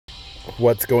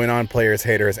What's going on, players,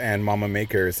 haters, and mama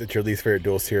makers? It's your least favorite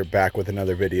duels here, back with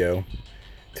another video.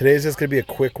 Today's just gonna be a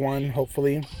quick one,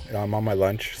 hopefully. I'm on my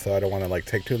lunch, so I don't want to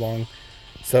take too long.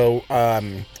 So,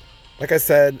 like I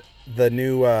said, the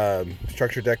new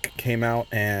structure deck came out,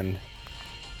 and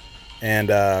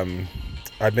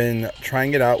I've been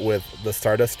trying it out with the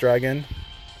Stardust Dragon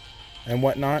and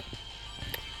whatnot.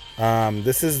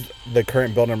 This is the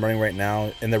current build I'm running right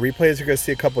now. In the replays, you're gonna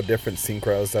see a couple different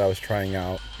synchros that I was trying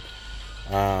out.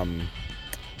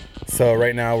 So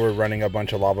right now we're running a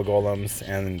bunch of lava golems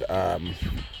and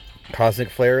cosmic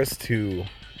flares to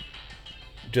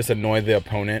just annoy the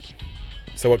opponent.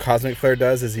 So what cosmic flare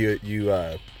does is you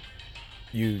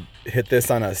hit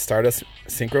this on a Stardust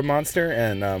synchro monster,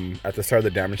 and at the start of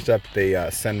the damage step they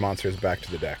send monsters back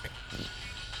to the deck.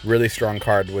 Really strong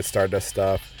card with Stardust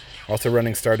stuff. Also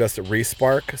running Stardust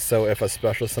Respark, so if a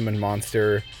special summon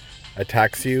monster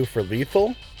attacks you for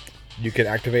lethal, you can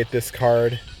activate this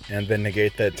card and then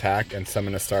negate the attack and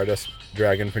summon a Stardust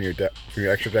Dragon from your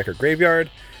extra deck or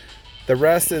graveyard. The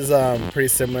rest is pretty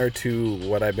similar to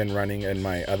what I've been running in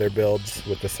my other builds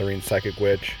with the Serene Psychic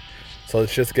Witch. So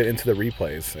let's just get into the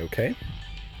replays, okay?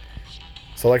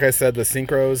 So like I said, the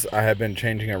synchros I have been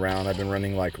changing around. I've been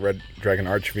running like Red Dragon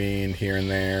Archfiend here and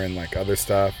there and like other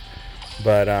stuff.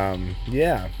 But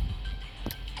yeah.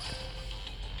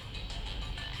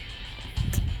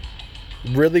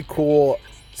 Really cool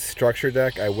structure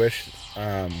deck. I wish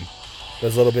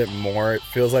there's a little bit more. It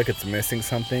feels like it's missing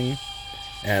something,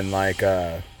 and like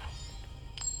the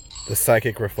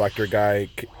Psychic Reflector guy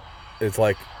is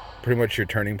like pretty much your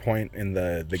turning point in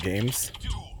the games.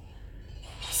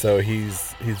 So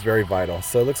he's very vital.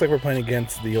 So it looks like we're playing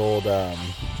against the old the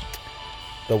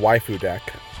waifu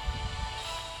deck.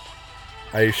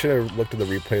 I should have looked at the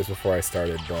replays before I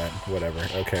started, but whatever.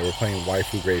 Okay, we're playing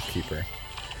Waifu Gravekeeper.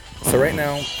 So right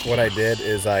now, what I did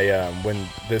is when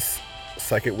this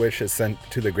Psychic Witch is sent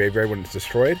to the graveyard when it's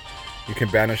destroyed, you can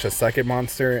banish a second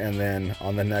monster, and then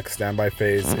on the next standby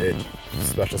phase, it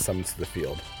special summons to the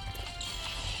field.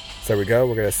 So there we go.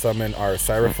 We're going to summon our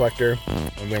Reflector,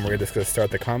 and then we're just going to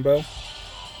start the combo.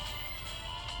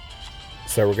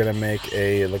 So we're going to make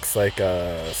it looks like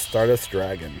a Stardust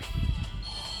Dragon.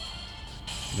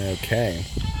 Okay.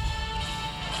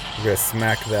 We're going to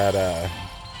smack that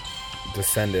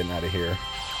Descendant out of here,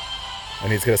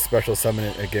 and he's gonna special summon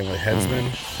it again with Headsman.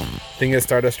 Thing is,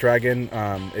 Stardust Dragon,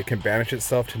 it can banish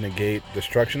itself to negate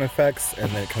destruction effects,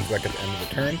 and then it comes back at the end of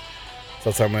the turn. So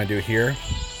that's what I'm gonna do here.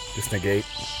 Just negate,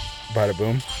 bada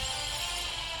boom.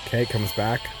 Okay, it comes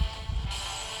back.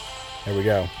 There we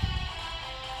go.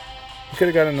 He could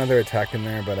have got another attack in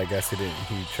there, but I guess he didn't.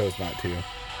 He chose not to.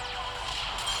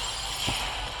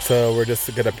 So we're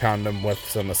just gonna pound him with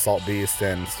some Assault Beast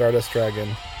and Stardust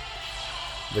Dragon.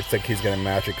 Looks like he's gonna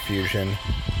Magic Fusion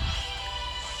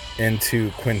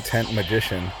into Quintet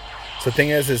Magician. So the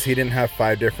thing is he didn't have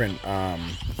five different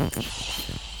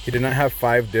he did not have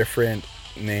 5 different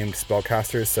named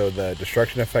spellcasters, so the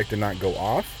destruction effect did not go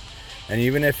off. And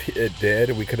even if it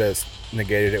did, we could have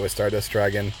negated it with Stardust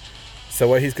Dragon. So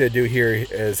what he's gonna do here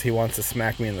is he wants to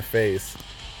smack me in the face,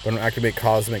 but I'm gonna activate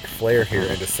Cosmic Flare here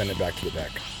and just send it back to the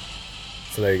deck.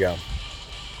 So there you go.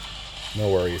 No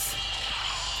worries.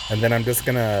 And then I'm just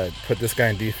gonna put this guy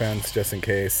in defense just in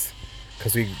case,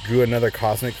 because we drew another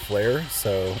Cosmic Flare,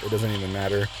 so it doesn't even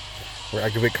matter. We'll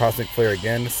activate Cosmic Flare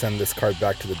again, send this card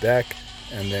back to the deck,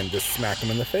 and then just smack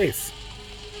him in the face.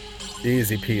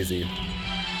 Easy peasy.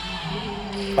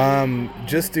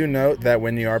 Just do note that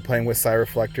when you are playing with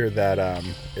Reflector, that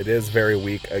it is very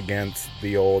weak against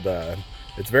the old.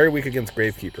 It's very weak against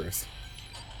Gravekeepers.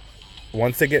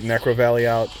 Once they get Necro Valley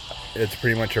out, it's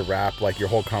pretty much a wrap. Like, your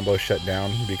whole combo shut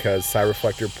down because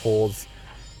Reflector pulls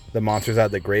the monsters out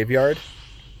of the graveyard.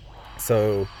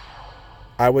 So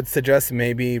I would suggest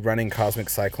maybe running Cosmic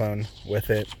Cyclone with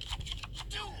it.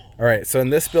 Alright, so in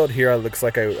this build here, it looks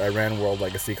like I ran World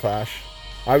Legacy Clash.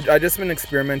 I've just been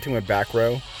experimenting with back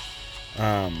row.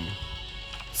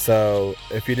 So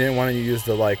if you didn't want to use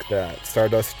that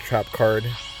Stardust Trap card,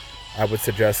 I would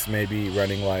suggest maybe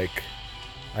running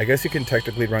I guess you can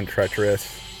technically run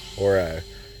Treacherous or a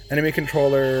enemy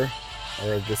controller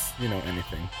or just,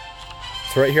 anything.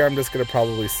 So right here I'm just going to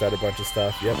probably set a bunch of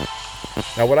stuff. Yep.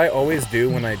 Now what I always do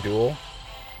when I duel...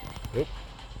 Oop.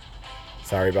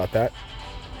 Sorry about that.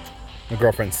 My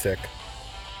girlfriend's sick.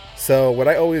 So what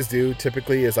I always do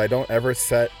typically is I don't ever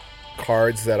set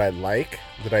cards that I like,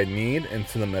 that I need,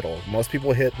 into the middle. Most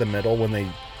people hit the middle when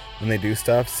they do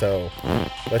stuff, so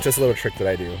that's just a little trick that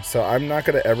I do. So I'm not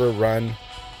going to ever run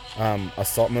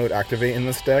Assault Mode activate in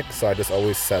this deck, so I just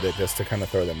always set it just to kind of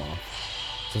throw them off,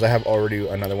 since I have already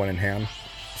another one in hand.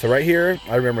 So right here,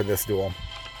 I remember this duel.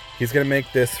 He's gonna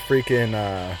make this freaking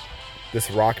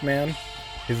this rock man.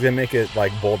 He's gonna make it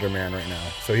like Boulder Man right now.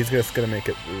 So he's just gonna make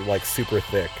it like super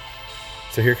thick.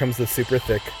 So here comes the super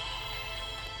thick.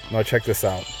 Now check this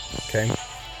out. Okay.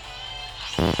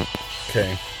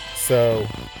 Okay. So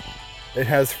it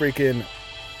has freaking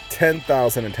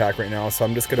 10,000 attack right now. So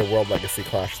I'm just gonna World Legacy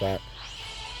Clash that.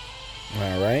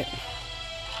 All right.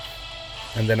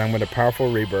 And then I'm gonna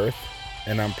Powerful Rebirth,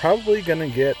 and I'm probably gonna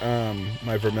get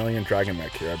my Vermilion Dragon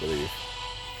Mech here, I believe.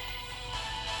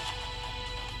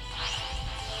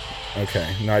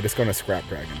 Okay, no, I just go into Scrap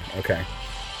Dragon. Okay,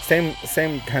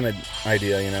 same kind of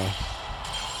idea, you know.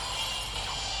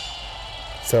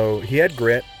 So he had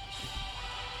grit.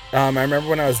 I remember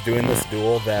when I was doing this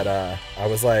duel that I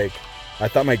was like, I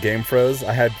thought my game froze.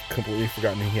 I had completely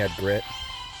forgotten he had grit.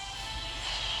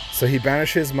 So he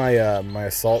banishes my my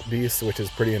Assault Beast, which is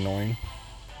pretty annoying.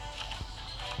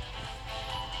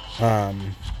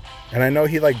 And I know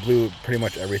he like blew pretty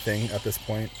much everything at this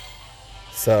point.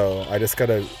 So I just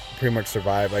gotta pretty much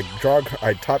survive.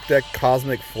 I top deck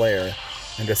Cosmic Flare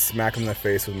and just smack him in the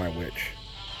face with my Witch.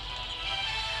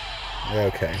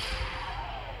 Okay.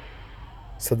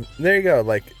 So there you go.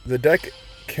 Like, the deck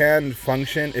can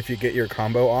function if you get your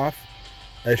combo off.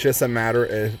 It's just a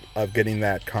matter of getting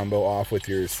that combo off with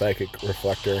your Psychic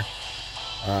Reflector.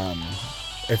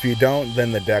 If you don't,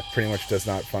 then the deck pretty much does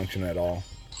not function at all.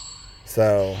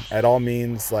 So, at all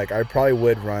means, like, I probably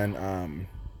would run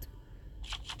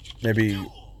maybe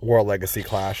World Legacy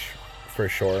Clash for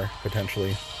sure,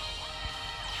 potentially.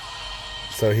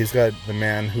 So he's got the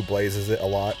man who blazes it a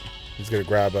lot. He's gonna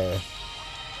grab a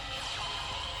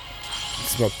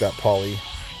smoke that poly.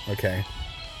 Okay.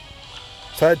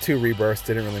 So I had 2 rebirths,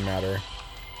 didn't really matter.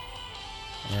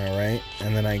 Alright,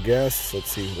 and then I guess,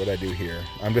 let's see what I do here.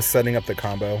 I'm just setting up the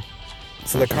combo.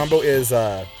 So the combo is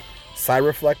Psy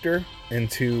Reflector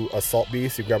into Assault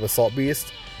Beast. You grab Assault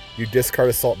Beast, you discard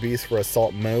Assault Beast for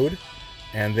Assault Mode,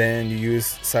 and then you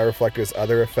use Psy Reflector's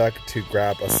other effect to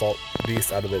grab Assault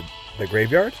Beast out of the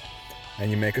graveyard,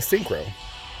 and you make a Synchro.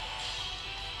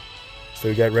 So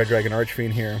we got Red Dragon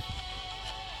Archfiend here.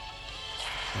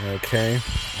 Okay,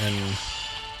 and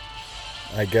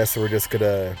I guess we're just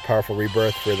gonna Powerful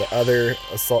Rebirth for the other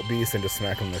Assault Beast and just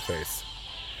smack him in the face.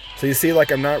 So you see,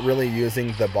 like, I'm not really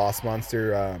using the boss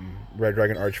monster Red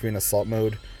Dragon Archfiend Assault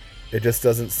Mode. It just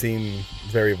doesn't seem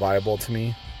very viable to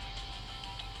me.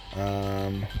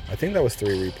 I think that was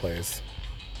 3 replays.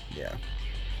 Yeah.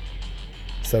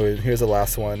 So here's the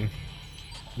last one.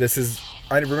 This is,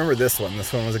 I remember this one.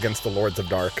 This one was against the Lords of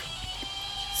Dark.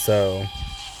 So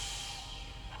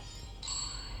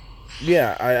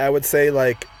yeah, I would say,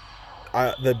 like,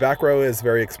 the back row is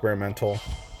very experimental.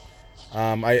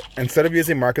 Instead of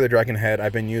using Mark of the Dragon Head,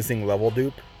 I've been using Level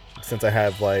Dupe, since I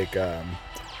have, like, a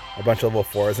bunch of level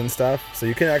 4s and stuff. So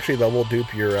you can actually level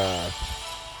dupe your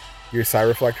Psy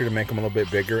Reflector to make them a little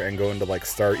bit bigger and go into, like,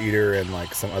 Star Eater and,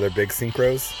 like, some other big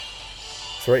synchros.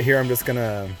 So right here, I'm just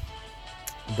gonna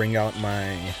bring out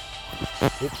my...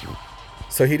 Oops.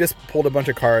 So he just pulled a bunch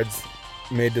of cards,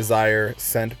 made Desire,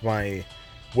 sent my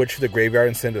Witch to the graveyard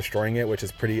instead of destroying it, which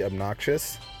is pretty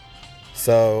obnoxious.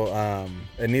 So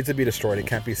it needs to be destroyed. It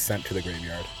can't be sent to the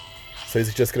graveyard. So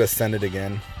he's just gonna send it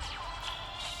again.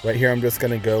 Right here, I'm just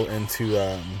gonna go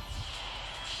into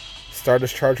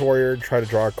Stardust Charge Warrior, try to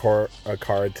draw a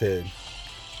card to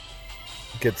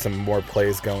get some more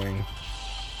plays going.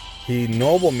 He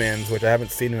Noblemans, which I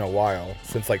haven't seen in a while,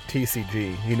 since, like,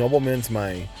 TCG. He Noblemans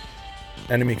my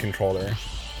enemy controller,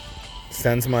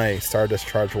 sends my Stardust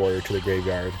Charge Warrior to the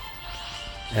graveyard,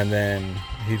 and then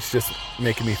he's just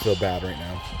making me feel bad right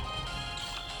now.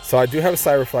 So I do have a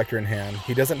Psy Reflector in hand.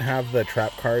 He doesn't have the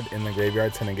trap card in the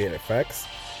graveyard to negate effects,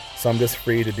 so I'm just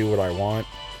free to do what I want.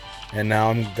 And now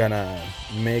I'm gonna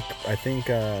make, I think,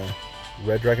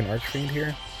 Red Dragon Archfiend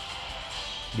here?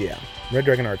 Yeah, Red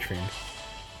Dragon Archfiend.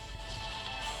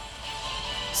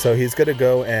 So he's gonna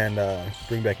go and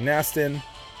bring back Nastin.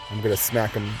 I'm gonna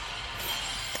smack him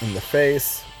in the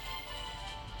face.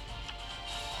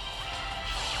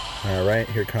 Alright,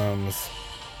 here comes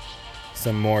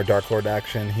some more Dark Lord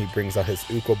action. He brings out his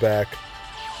Uko back.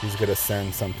 He's gonna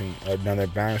send another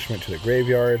banishment to the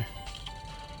graveyard.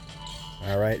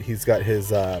 Alright, he's got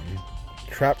his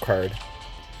trap card.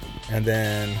 And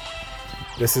then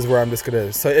this is where I'm just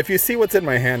gonna... So if you see what's in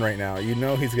my hand right now, you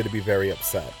know he's gonna be very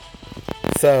upset.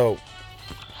 So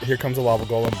here comes a Lava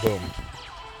Golem. Boom.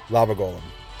 Lava Golem.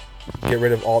 Get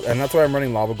rid of all... And that's why I'm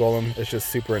running Lava Golem. It's just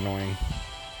super annoying.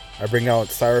 I bring out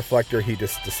Psy Reflector, he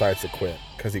just decides to quit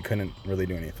because he couldn't really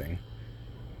do anything.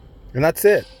 And that's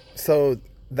it. So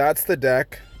that's the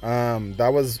deck.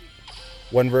 That was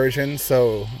one version.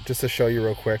 So just to show you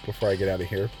real quick before I get out of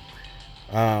here,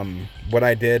 what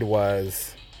I did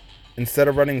was, instead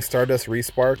of running Stardust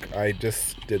Respark, I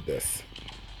just did this.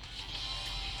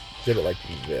 Did it like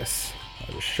this.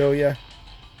 I'll just show you.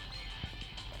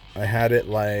 I had it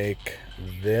like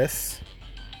this.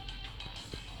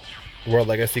 World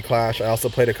Legacy Clash. I also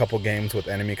played a couple games with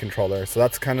enemy controller, so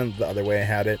that's kind of the other way I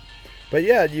had it. But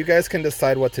yeah, you guys can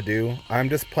decide what to do. I'm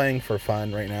just playing for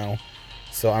fun right now,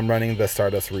 so I'm running the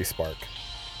Stardust Respark.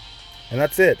 And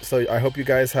that's it. So I hope you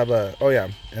guys have a... Oh yeah,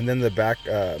 and then the back,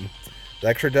 the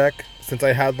extra deck, since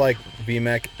I had like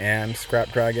VMech and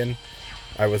Scrap Dragon,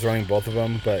 I was running both of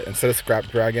them, but instead of Scrap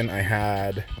Dragon, I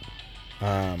had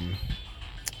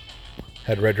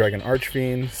Red Dragon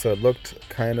Archfiend, so it looked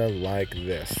kind of like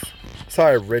this. That's how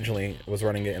I originally was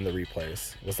running it in the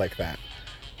replays. It was like that.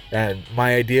 And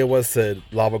my idea was to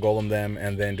Lava Golem them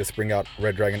and then just bring out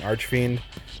Red Dragon Archfiend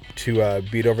to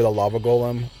beat over the Lava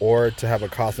Golem, or to have a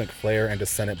Cosmic Flare and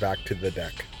just send it back to the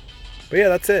deck. But yeah,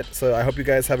 that's it. So I hope you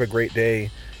guys have a great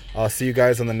day. I'll see you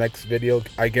guys on the next video.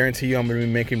 I guarantee you I'm going to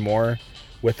be making more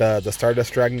with the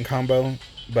Stardust Dragon combo.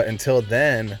 But until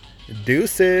then,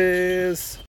 deuces!